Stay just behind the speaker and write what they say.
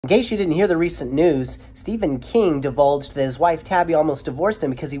In case you didn't hear the recent news, Stephen King divulged that his wife Tabby almost divorced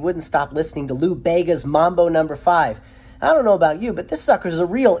him because he wouldn't stop listening to Lou Bega's Mambo No. 5. I don't know about you, but this sucker's a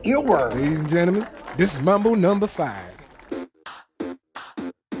real earworm. Ladies and gentlemen, this is Mambo No. 5.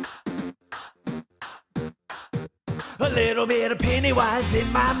 A little bit of Pennywise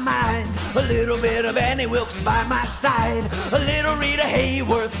in my mind, a little bit of Annie Wilkes by my side, a little Rita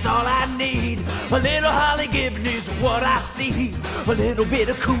Hayworth's all I need, a little Holly Gibney's what I see, a little bit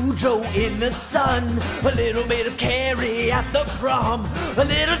of Cujo in the sun, a little bit of Carrie at the prom, a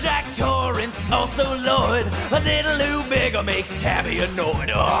little Jack Torrance, also Lloyd, a little Lou Bega makes Tabby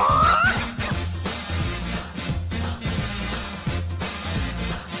annoyed. Oh!